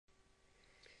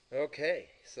Okay,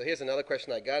 so here's another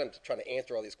question I got. I'm trying to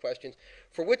answer all these questions.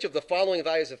 For which of the following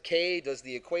values of k does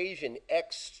the equation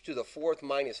x to the fourth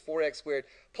minus 4x squared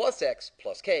plus x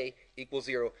plus k equals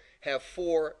 0 have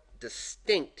four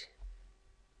distinct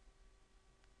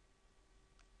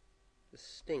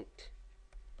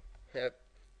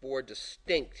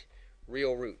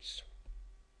real roots?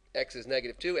 X is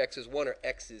 -2, x is 1, or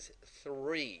x is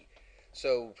 3.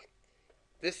 So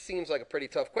this seems like a pretty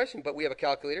tough question, but we have a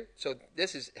calculator. So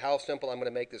this is how simple I'm going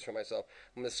to make this for myself.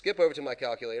 I'm going to skip over to my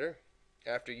calculator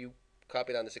after you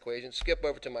copy down this equation. Skip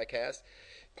over to my cast.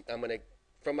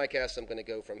 From my cast, I'm going to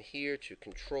go from here to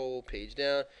control, page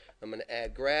down. I'm going to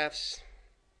add graphs.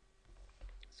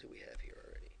 Let's see what we have here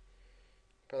already.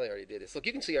 Probably already did this. Look,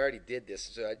 you can see I already did this,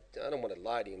 so I don't want to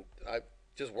lie to you. I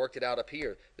just worked it out up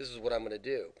here. This is what I'm going to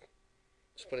do.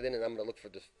 Just put it in, and I'm going to look for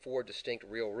the four distinct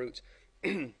real roots.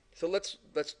 So let's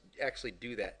actually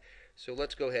do that. So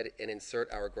let's go ahead and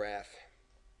insert our graph.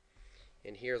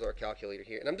 And here's our calculator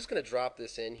here. And I'm just going to drop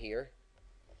this in here.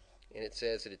 And it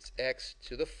says that it's x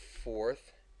to the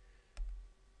fourth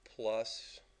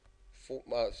plus 4,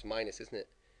 well, it's minus, isn't it?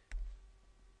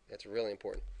 That's really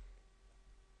important.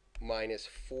 Minus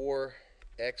 4x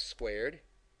squared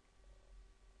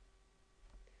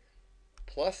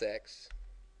plus x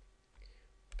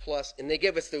plus, and they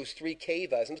give us those three k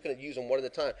values. I'm just going to use them one at a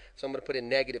time. So I'm going to put in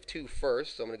 -2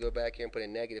 first. So I'm going to go back here and put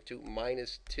in -2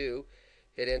 minus 2.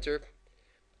 Hit enter.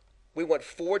 We want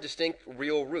four distinct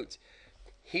real roots.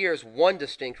 Here's one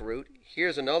distinct root.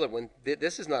 Here's another one.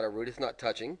 This is not a root. It's not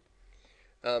touching.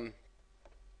 So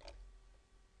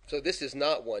this is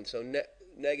not one. So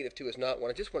 -2 is not one.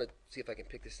 I just want to see if I can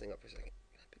pick this thing up for a second.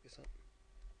 Can I pick this up?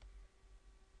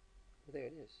 Well, there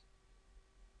it is.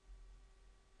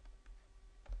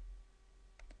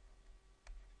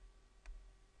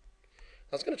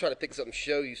 I was going to try to pick this up and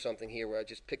show you something here where I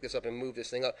just pick this up and move this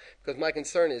thing up, because my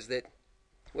concern is that,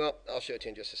 well, I'll show it to you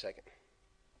in just a second.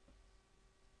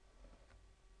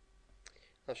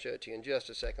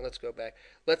 Let's go back.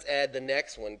 Let's add the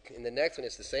next one. And the next one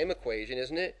is the same equation,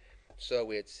 isn't it?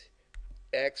 So it's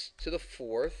x to the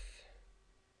fourth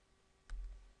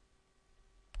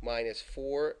minus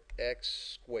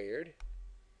 4x squared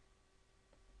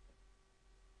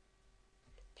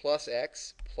plus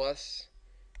x plus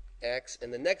x,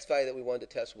 and the next value that we wanted to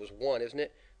test was 1, isn't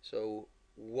it? So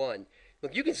 1.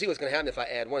 Look, you can see what's going to happen if I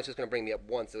add 1. It's just going to bring me up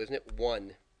 1, so isn't it?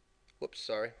 1. Whoops,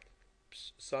 sorry.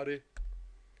 Sorry.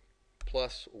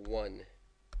 Plus 1.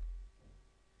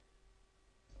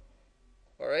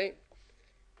 All right?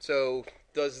 So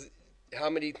how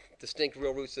many distinct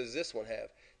real roots does this one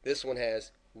have? This one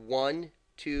has 1,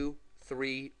 2,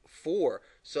 3, 4.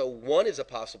 So 1 is a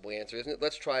possible answer, isn't it?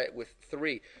 Let's try it with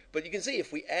 3. But you can see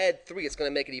if we add 3, it's going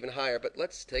to make it even higher. But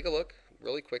let's take a look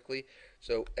really quickly.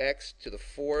 So x to the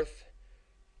fourth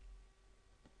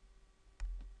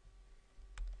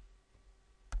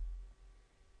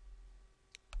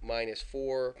minus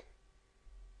 4x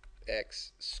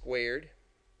squared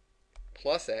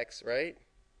plus x, right?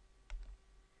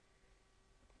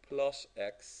 Plus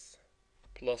x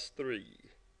plus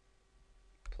 3.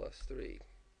 Plus 3.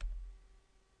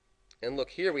 And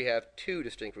look, here we have two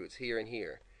distinct roots, here and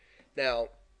here. Now,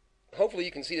 hopefully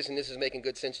you can see this and this is making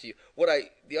good sense to you.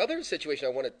 The other situation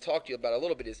I want to talk to you about a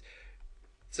little bit is,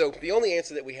 so the only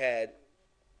answer that we had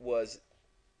was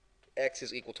x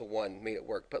is equal to 1, made it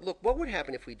work. But look, what would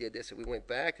happen if we did this, if we went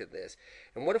back to this?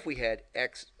 And what if we had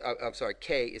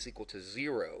k is equal to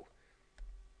 0,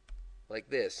 like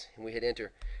this, and we hit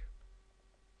enter?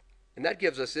 And that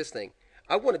gives us this thing.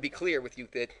 I want to be clear with you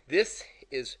that this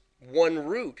is one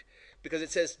root because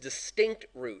it says distinct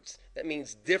roots. That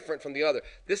means different from the other.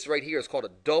 This right here is called a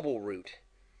double root.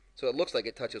 So it looks like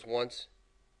it touches once,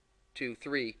 2,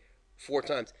 3, 4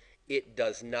 times. It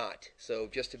does not. So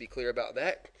just to be clear about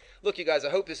that. Look, you guys, I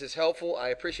hope this is helpful. I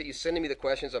appreciate you sending me the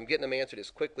questions. I'm getting them answered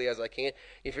as quickly as I can.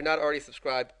 If you're not already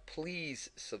subscribed, please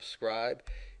subscribe.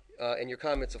 And your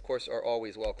comments, of course, are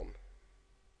always welcome.